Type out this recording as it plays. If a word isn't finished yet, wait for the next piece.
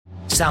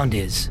sound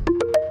is.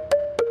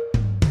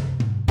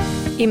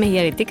 Είμαι η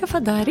Αρετίκα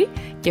Φαντάρη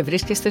και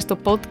βρίσκεστε στο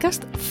podcast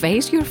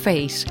Face Your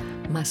Face.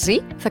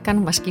 Μαζί θα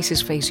κάνουμε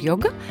ασκήσεις face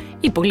yoga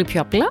ή πολύ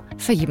πιο απλά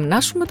θα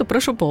γυμνάσουμε το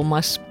πρόσωπό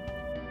μας.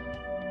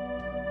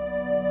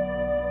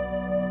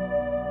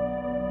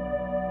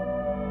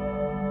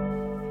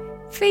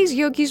 Face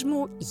yogis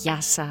μου,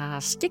 γεια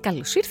σας και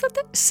καλώς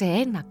ήρθατε σε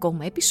ένα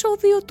ακόμα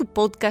επεισόδιο του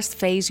podcast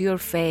Face Your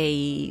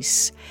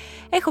Face.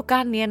 Έχω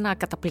κάνει ένα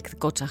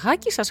καταπληκτικό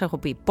τσαγάκι, σας έχω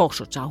πει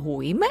πόσο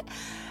τσαγού είμαι,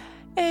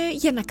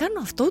 για να κάνω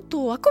αυτό το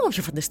ακόμα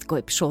πιο φανταστικό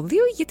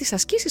επεισόδιο για τις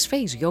ασκήσεις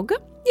face yoga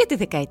για τη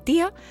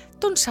δεκαετία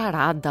των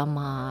 40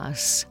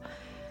 μας.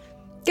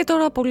 Και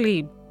τώρα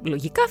πολύ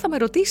λογικά θα με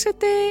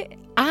ρωτήσετε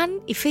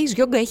αν η face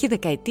yoga έχει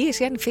δεκαετίες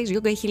ή αν η face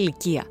yoga έχει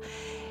ηλικία.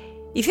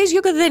 Η face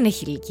yoga δεν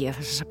έχει ηλικία,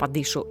 θα σας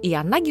απαντήσω. Οι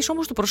ανάγκες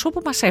όμως του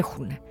προσώπου μας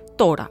έχουν.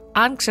 Τώρα,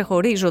 αν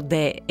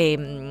ξεχωρίζονται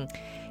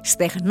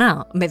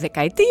στεγνά με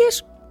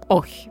δεκαετίες,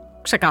 όχι.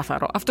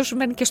 Ξεκάθαρο. Αυτό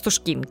σημαίνει και στο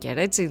skincare,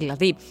 έτσι.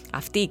 Δηλαδή,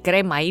 αυτή η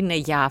κρέμα είναι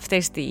για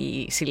αυτές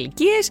τις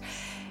ηλικίες.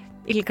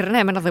 Ειλικρινά,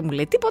 εμένα δεν μου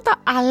λέει τίποτα,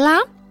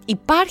 αλλά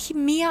υπάρχει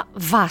μία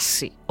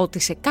βάση ότι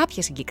σε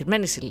κάποιες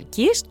συγκεκριμένες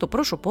ηλικίες το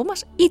πρόσωπό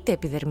μας, είτε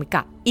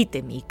επιδερμικά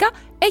είτε μυϊκά,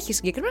 έχει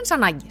συγκεκριμένες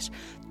ανάγκες.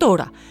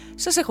 Τώρα,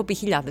 σας έχω πει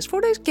χιλιάδες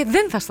φορές και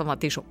δεν θα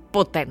σταματήσω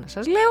ποτέ να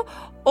σας λέω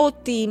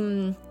ότι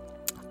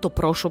το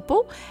πρόσωπο,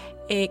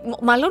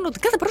 μάλλον ότι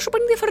κάθε πρόσωπο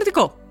είναι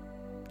διαφορετικό.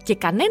 Και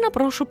κανένα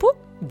πρόσωπο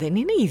δεν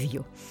είναι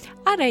ίδιο.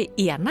 Άρα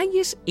οι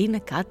ανάγκες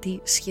είναι κάτι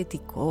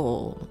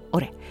σχετικό.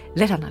 Ωραία.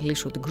 Δεν θα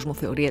αναλύσω την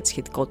κοσμοθεωρία της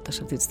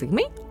σχετικότητας αυτή τη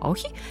στιγμή.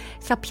 Όχι.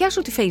 Θα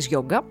πιάσω τη face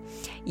yoga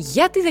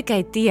για τη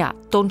δεκαετία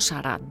των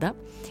 40,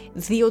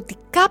 διότι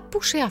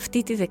κάπου σε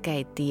αυτή τη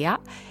δεκαετία,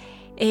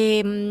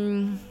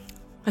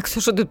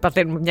 εκτός ότι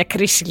παθαίνουμε μια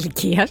κρίση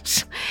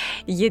ηλικίας,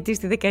 γιατί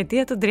στη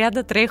δεκαετία των 30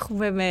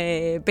 τρέχουμε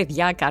με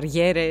παιδιά,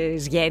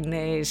 καριέρες,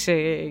 γένες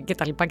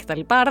κτλ.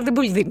 Άρα δεν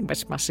πολύ δίνουμε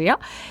σημασία.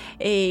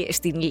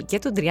 Στην ηλικία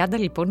των 30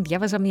 λοιπόν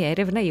διάβαζα μια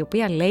έρευνα η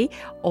οποία λέει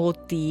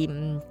ότι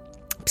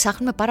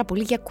ψάχνουμε πάρα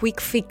πολύ για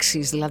quick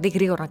fixes, δηλαδή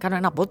γρήγορα να κάνω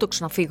ένα botox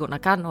να φύγω, να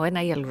κάνω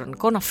ένα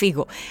ιαλουρονικό να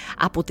φύγω.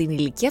 Από την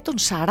ηλικία των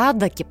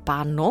 40 και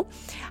πάνω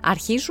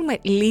αρχίζουμε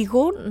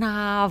λίγο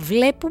να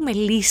βλέπουμε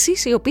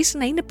λύσεις οι οποίες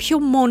να είναι πιο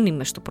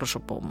μόνιμες στο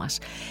πρόσωπό μας.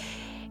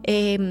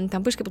 Θα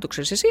μου πεις και που το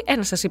ξέρεις εσύ,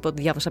 ένα σας είπα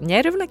ότι διάβασα μια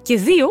έρευνα και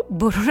δύο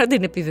μπορώ να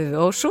την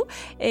επιβεβαιώσω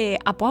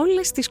από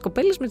όλες τις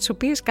κοπέλες με τις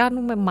οποίες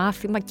κάνουμε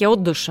μάθημα και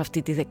όντως σε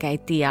αυτή τη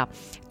δεκαετία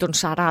των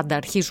 40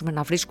 αρχίζουμε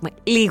να βρίσκουμε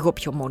λίγο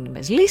πιο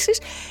μόνιμες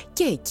λύσεις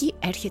και εκεί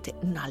έρχεται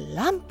να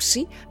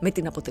λάμψει με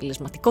την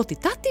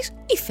αποτελεσματικότητά της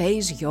η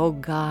face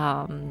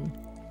yoga.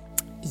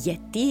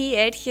 Γιατί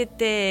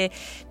έρχεται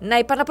να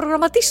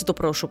επαναπρογραμματίσει το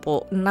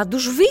πρόσωπο, να του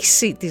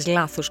σβήσει τις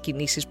λάθος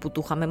κινήσεις που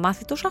του είχαμε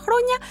μάθει τόσα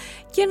χρόνια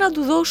και να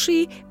του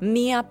δώσει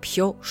μία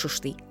πιο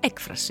σωστή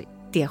έκφραση.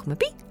 Τι έχουμε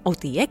πει?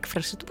 Ότι η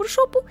έκφραση του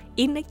προσώπου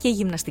είναι και η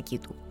γυμναστική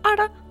του.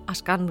 Άρα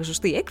ας κάνουμε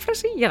σωστή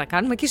έκφραση για να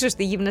κάνουμε και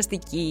σωστή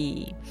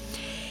γυμναστική.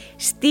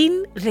 Στην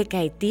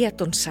δεκαετία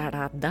των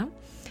 40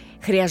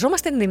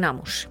 χρειαζόμαστε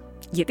ενδυνάμωση,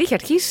 γιατί έχει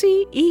αρχίσει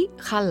η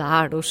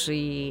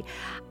χαλάρωση.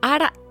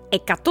 Άρα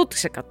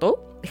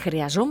 100%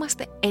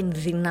 χρειαζόμαστε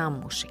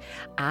ενδυνάμωση.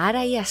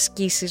 Άρα οι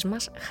ασκήσεις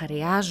μας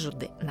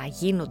χρειάζονται να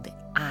γίνονται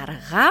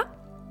αργά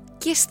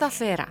και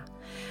σταθερά.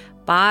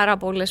 Πάρα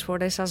πολλές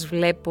φορές σας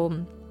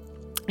βλέπω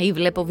ή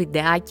βλέπω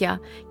βιντεάκια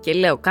και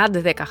λέω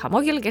κάντε 10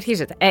 χαμόγελα και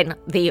αρχίζετε 1,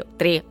 2,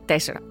 3, 4.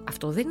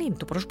 Αυτό δεν είναι.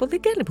 Το πρόσωπο δεν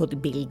κάνει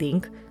bodybuilding,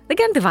 δεν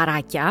κάνετε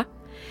βαράκια.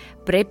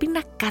 Πρέπει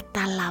να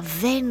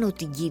καταλαβαίνω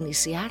την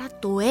κίνηση. Άρα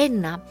το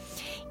ένα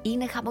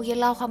είναι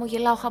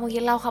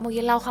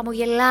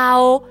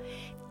χαμογελάω,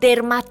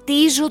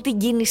 τερματίζω την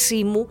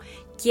κίνησή μου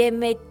και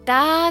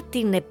μετά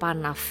την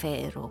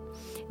επαναφέρω.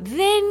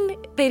 Δεν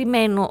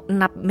περιμένω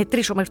να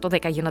μετρήσω μέχρι το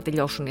 10 για να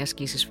τελειώσουν οι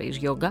ασκήσεις face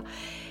yoga.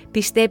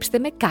 Πιστέψτε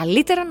με,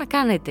 καλύτερα να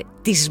κάνετε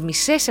τις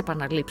μισές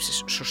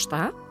επαναλήψεις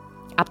σωστά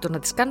από το να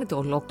τις κάνετε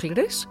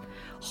ολόκληρες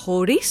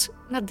χωρίς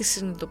να τις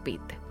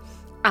συνειδητοποιείτε.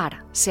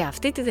 Άρα, σε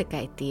αυτή τη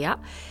δεκαετία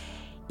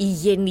η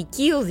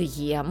γενική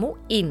οδηγία μου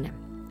είναι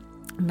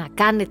να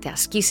κάνετε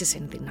ασκήσεις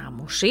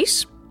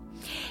ενδυνάμωσης,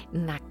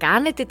 να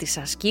κάνετε τις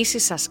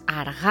ασκήσεις σας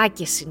αργά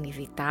και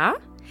συνειδητά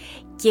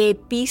και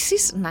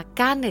επίσης να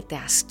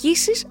κάνετε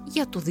ασκήσεις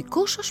για το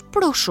δικό σας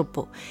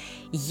πρόσωπο.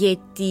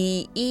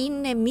 Γιατί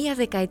είναι μια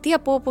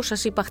δεκαετία που, όπως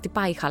σας είπα,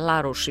 χτυπάει η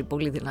χαλάρωση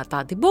πολύ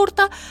δυνατά την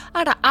πόρτα,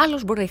 άρα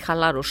άλλος μπορεί να έχει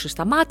χαλάρωση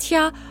στα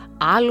μάτια,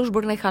 άλλος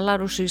μπορεί να έχει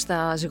χαλάρωση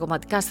στα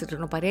ζυγωματικά, στις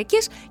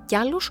ρινοπαριακές και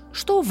άλλος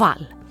στο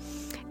οβάλ.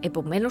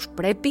 Επομένως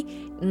πρέπει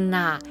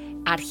να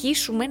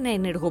αρχίσουμε να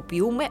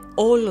ενεργοποιούμε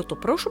όλο το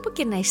πρόσωπο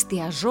και να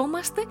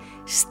εστιαζόμαστε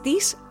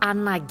στις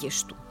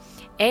ανάγκες του.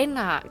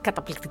 Ένα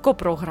καταπληκτικό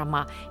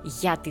πρόγραμμα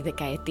για τη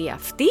δεκαετία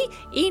αυτή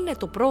είναι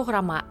το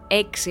πρόγραμμα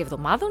 6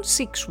 εβδομάδων,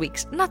 6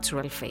 weeks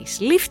natural face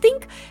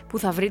lifting, που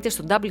θα βρείτε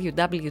στο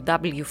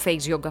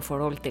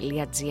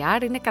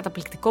www.faceyogaforall.gr. Είναι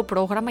καταπληκτικό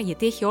πρόγραμμα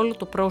γιατί έχει όλο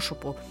το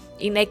πρόσωπο.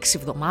 Είναι 6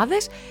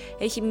 εβδομάδες,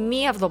 έχει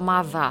μία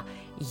εβδομάδα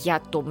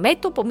για το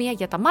μέτωπο, μία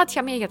για τα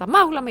μάτια, μία για τα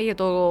μάγουλα, μία για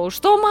το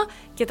στόμα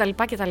κτλ.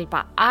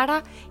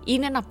 Άρα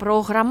είναι ένα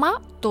πρόγραμμα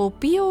το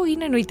οποίο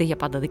είναι εννοείται για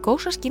πάντα δικό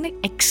σας και είναι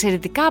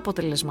εξαιρετικά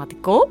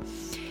αποτελεσματικό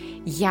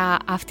για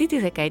αυτή τη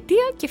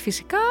δεκαετία και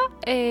φυσικά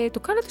το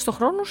κάνετε στο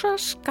χρόνο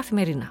σας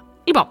καθημερινά.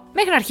 Λοιπόν,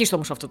 μέχρι να αρχίσει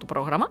όμως αυτό το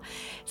πρόγραμμα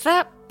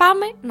θα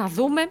πάμε να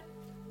δούμε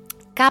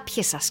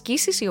κάποιες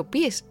ασκήσεις οι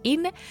οποίες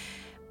είναι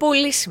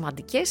πολύ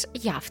σημαντικές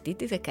για αυτή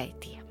τη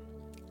δεκαετία.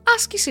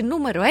 Άσκηση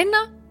νούμερο 1,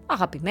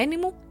 αγαπημένη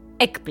μου,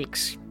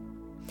 έκπληξη.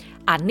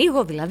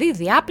 Ανοίγω δηλαδή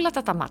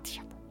διάπλατα τα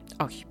μάτια μου.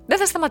 Όχι, δεν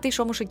θα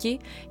σταματήσω όμως εκεί,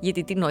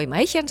 γιατί τι νόημα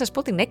έχει αν σας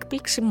πω την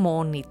έκπληξη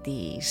μόνη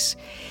της.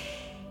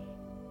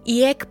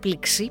 Η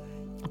έκπληξη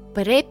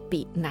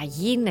πρέπει να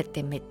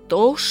γίνεται με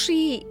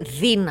τόση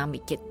δύναμη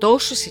και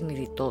τόση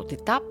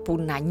συνειδητότητα που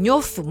να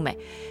νιώθουμε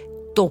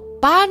το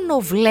πάνω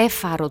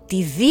βλέφαρο,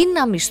 τη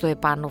δύναμη στο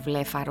επάνω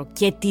βλέφαρο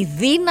και τη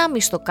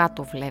δύναμη στο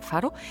κάτω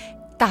βλέφαρο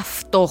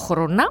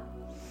ταυτόχρονα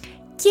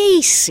και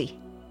ίση.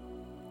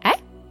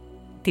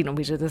 Τι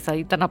νομίζετε, θα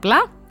ήταν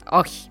απλά?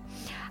 Όχι.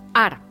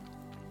 Άρα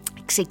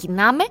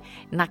ξεκινάμε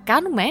να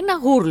κάνουμε ένα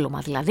γούρλωμα,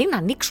 δηλαδή να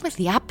ανοίξουμε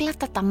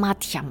διάπλατα τα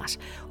μάτια μας,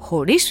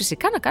 χωρίς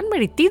φυσικά να κάνουμε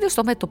ρητίδες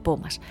στο μέτωπό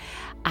μας.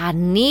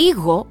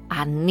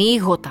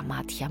 Ανοίγω τα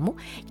μάτια μου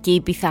και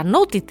οι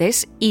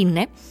πιθανότητες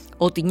είναι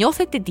ότι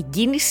νιώθετε την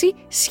κίνηση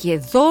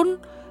σχεδόν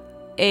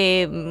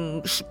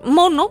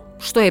μόνο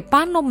στο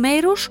επάνω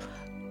μέρος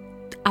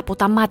από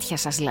τα μάτια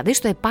σας, δηλαδή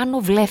στο επάνω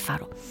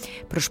βλέφαρο.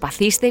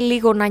 Προσπαθήστε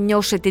λίγο να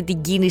νιώσετε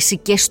την κίνηση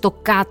και στο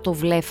κάτω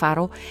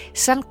βλέφαρο,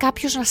 σαν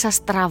κάποιος να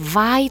σας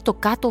τραβάει το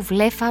κάτω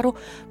βλέφαρο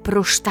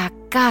προς τα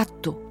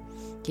κάτω.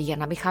 Και για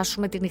να μην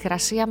χάσουμε την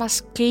υγρασία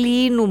μας,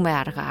 κλείνουμε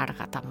αργά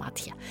τα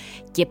μάτια.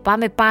 Και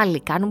πάμε πάλι,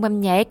 κάνουμε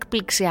μια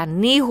έκπληξη,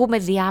 ανοίγουμε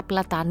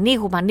διάπλατα,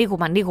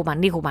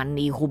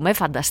 ανοίγουμε,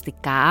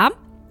 φανταστικά.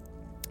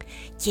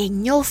 Και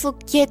νιώθω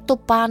και το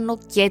πάνω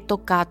και το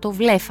κάτω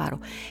βλέφαρο.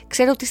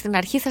 Ξέρω ότι στην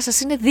αρχή θα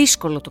σας είναι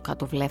δύσκολο το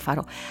κάτω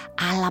βλέφαρο,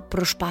 αλλά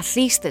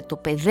προσπαθήστε το,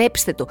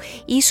 παιδέψτε το,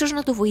 ίσως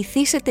να το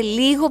βοηθήσετε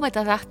λίγο με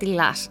τα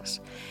δάχτυλά σας.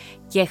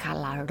 Και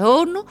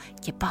χαλαρώνω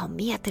και πάω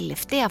μία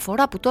τελευταία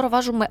φορά που τώρα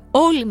βάζουμε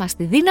όλοι μας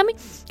τη δύναμη,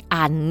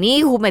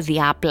 ανοίγουμε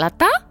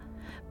διάπλατα,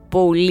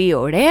 πολύ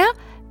ωραία,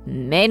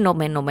 μένω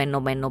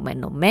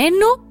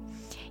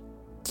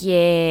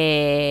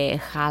και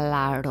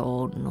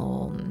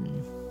χαλαρώνω.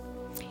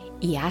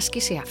 Η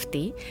άσκηση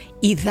αυτή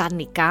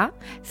ιδανικά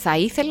θα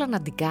ήθελα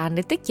να την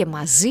κάνετε και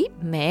μαζί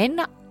με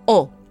ένα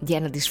 «ο», για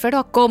να της φέρω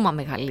ακόμα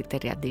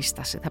μεγαλύτερη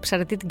αντίσταση. Θα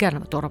ψάρετε τι την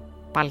κάναμε τώρα,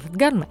 πάλι θα την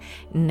κάνουμε?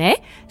 Ναι,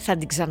 θα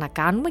την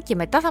ξανακάνουμε και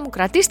μετά θα μου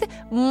κρατήσετε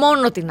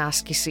μόνο την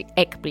άσκηση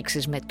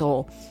έκπληξης με το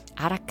 «ο».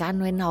 Άρα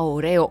κάνω ένα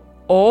ωραίο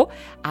 «ο»,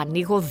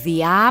 ανοίγω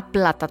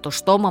διάπλατα το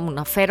στόμα μου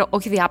να φέρω,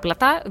 όχι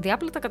διάπλατα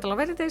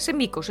καταλαβαίνετε σε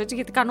μήκος, έτσι,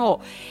 γιατί κάνω «ο».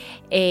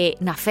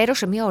 Να φέρω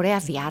σε μια ωραία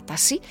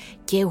διάταση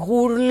και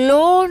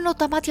γουρλώνω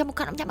τα μάτια μου,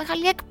 κάνω μια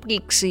μεγάλη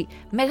έκπληξη,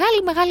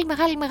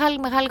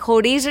 μεγάλη,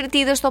 χωρίς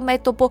ρητίδες στο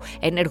μέτωπο,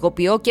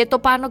 ενεργοποιώ και το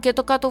πάνω και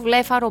το κάτω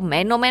βλέφαρο,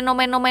 μένω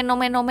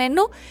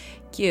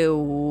και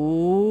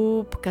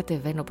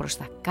κατεβαίνω προς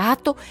τα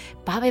κάτω,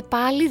 πάμε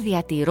πάλι,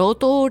 διατηρώ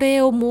το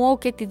ωραίο μου «ο»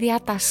 και τη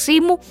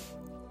διάτασή μου,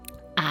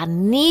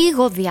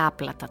 ανοίγω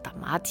διάπλατα τα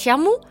μάτια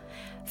μου,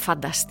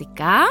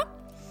 φανταστικά,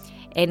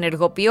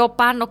 ενεργοποιώ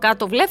πάνω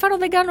κάτω βλέφαρο,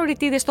 δεν κάνω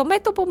ρητίδες στο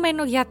μέτωπο,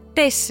 μένω για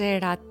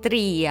 4,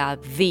 3,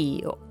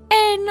 2, 1,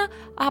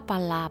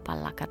 απαλά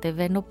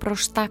κατεβαίνω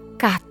προς τα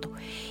κάτω.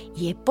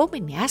 Η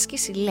επόμενη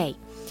άσκηση λέει,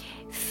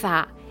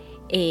 θα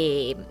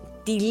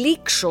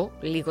τυλίξω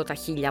λίγο τα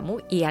χείλια μου.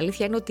 Η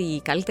αλήθεια είναι ότι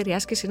η καλύτερη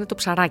άσκηση είναι το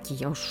ψαράκι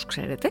για όσους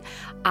ξέρετε,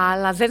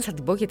 αλλά δεν θα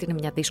την πω γιατί είναι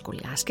μια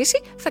δύσκολη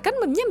άσκηση. Θα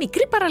κάνουμε μια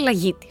μικρή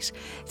παραλλαγή της.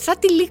 Θα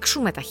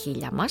τυλίξουμε τα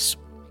χείλια μας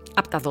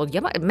από τα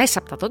δόντια, μέσα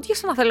από τα δόντια,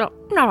 σαν να θέλω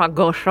να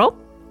ραγκώσω.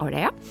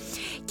 Ωραία.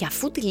 Και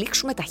αφού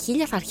τυλίξουμε τα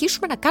χείλια θα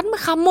αρχίσουμε να κάνουμε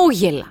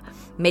χαμόγελα.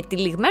 Με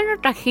τυλιγμένα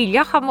τα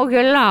χείλια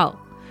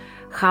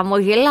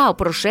χαμογελάω.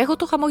 Προσέχω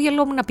το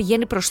χαμόγελό μου να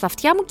πηγαίνει προς τα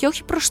αυτιά μου και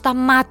όχι προς τα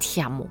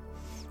μάτια μου.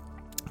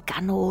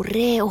 Κάνω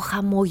ωραίο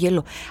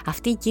χαμόγελο.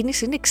 Αυτή η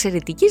κίνηση είναι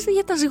εξαιρετική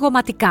για τα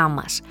ζυγωματικά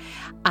μας.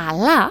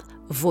 Αλλά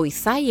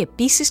βοηθάει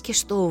επίσης και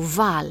στο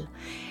οβάλ.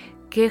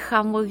 Και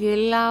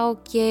χαμογελάω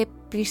και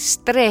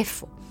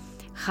επιστρέφω.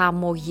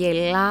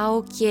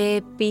 Χαμογελάω και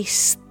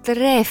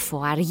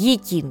επιστρέφω. Αργή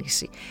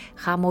κίνηση.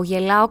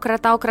 Χαμογελάω,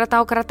 κρατάω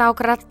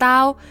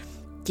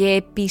και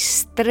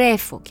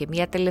επιστρέφω. Και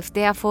μια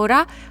τελευταία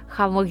φορά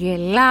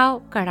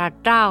χαμογελάω,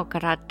 κρατάω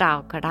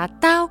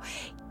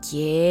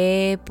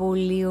και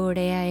πολύ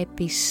ωραία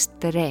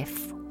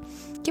επιστρέφω.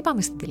 Και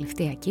πάμε στην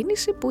τελευταία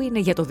κίνηση που είναι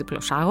για το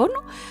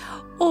διπλοσάγωνο,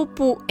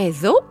 όπου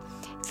εδώ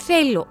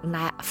θέλω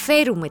να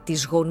φέρουμε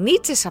τις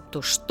γονίτσες από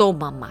το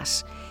στόμα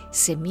μας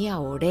σε μια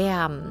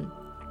ωραία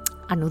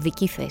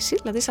ανωδική θέση,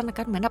 δηλαδή σαν να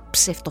κάνουμε ένα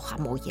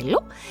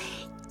ψευτοχαμόγελο,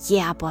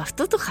 και από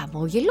αυτό το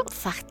χαμόγελο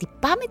θα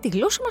χτυπάμε τη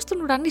γλώσσα μας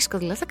στον ουρανίσκο,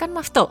 δηλαδή θα κάνουμε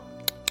αυτό.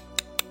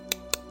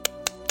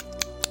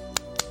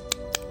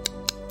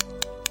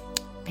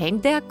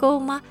 5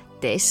 ακόμα,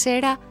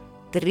 4,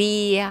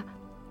 3,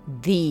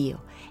 2,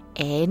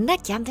 1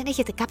 και αν δεν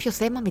έχετε κάποιο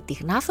θέμα με τη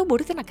γνάθο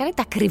μπορείτε να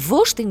κάνετε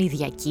ακριβώς την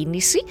ίδια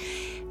κίνηση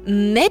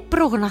με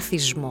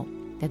προγναθισμό.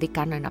 Δηλαδή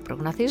κάνω ένα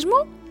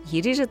προγναθισμό,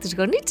 γυρίζω τις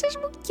γονίτσες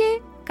μου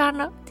και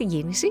κάνω την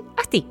κίνηση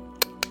αυτή.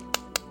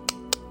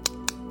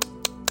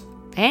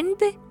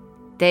 5,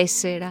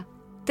 4,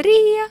 3,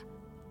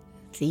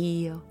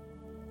 2,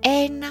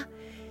 1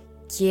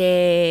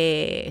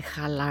 και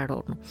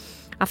χαλαρώνω.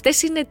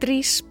 Αυτές είναι 3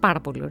 πάρα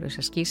πολύ ωραίες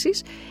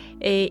ασκήσεις,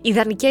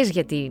 ιδανικές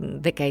για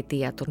την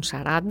δεκαετία των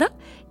 40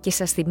 και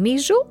σας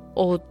θυμίζω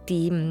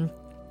ότι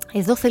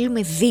εδώ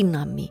θέλουμε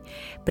δύναμη.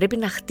 Πρέπει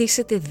να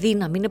χτίσετε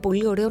δύναμη. Είναι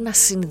πολύ ωραίο να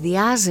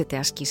συνδυάζετε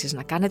ασκήσεις,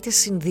 να κάνετε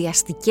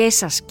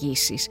συνδυαστικές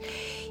ασκήσεις.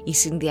 Οι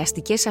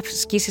συνδυαστικές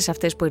ασκήσεις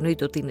αυτές που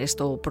εννοείται ότι είναι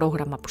στο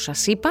πρόγραμμα που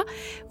σας είπα,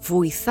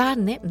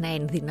 βοηθάνε να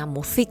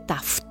ενδυναμωθεί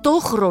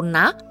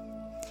ταυτόχρονα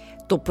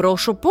το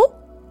πρόσωπο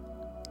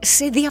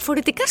σε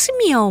διαφορετικά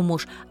σημεία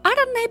όμως.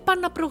 Άρα να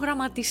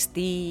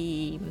επαναπρογραμματιστεί.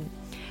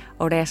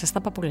 Ωραία, σας τα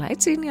είπα πολλά.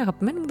 Έτσι είναι η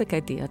αγαπημένη μου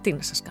δεκαετία. Τι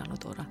να σας κάνω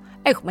τώρα.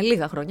 Έχουμε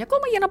λίγα χρόνια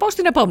ακόμα για να πάω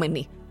στην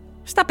επόμενη.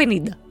 Στα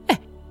 50.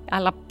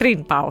 Αλλά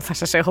πριν πάω θα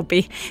σας έχω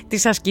πει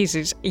τις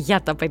ασκήσεις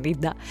για τα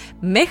 50.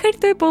 Μέχρι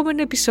το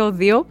επόμενο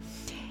επεισόδιο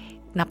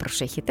να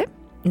προσέχετε,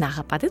 να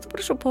αγαπάτε το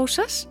πρόσωπό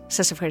σας.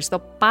 Σας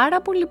ευχαριστώ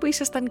πάρα πολύ που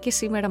ήσασταν και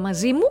σήμερα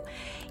μαζί μου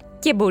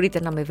και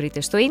μπορείτε να με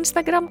βρείτε στο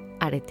Instagram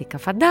Αρετίκα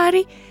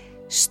Φαντάρη,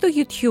 στο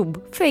YouTube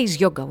Face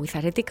Yoga with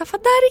Αρετίκα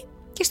Φαντάρη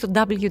και στο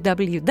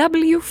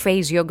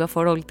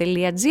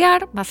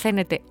www.faceyogaforall.gr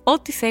μαθαίνετε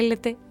ό,τι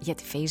θέλετε για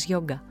τη Face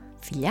Yoga.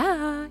 Φιλιά,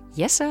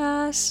 γεια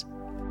σας!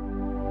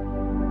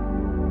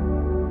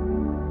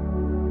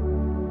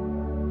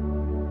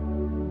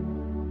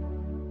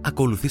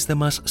 Ακολουθήστε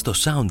μας στο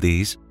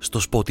Soundees, στο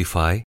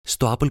Spotify,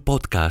 στο Apple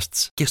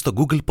Podcasts και στο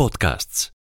Google Podcasts.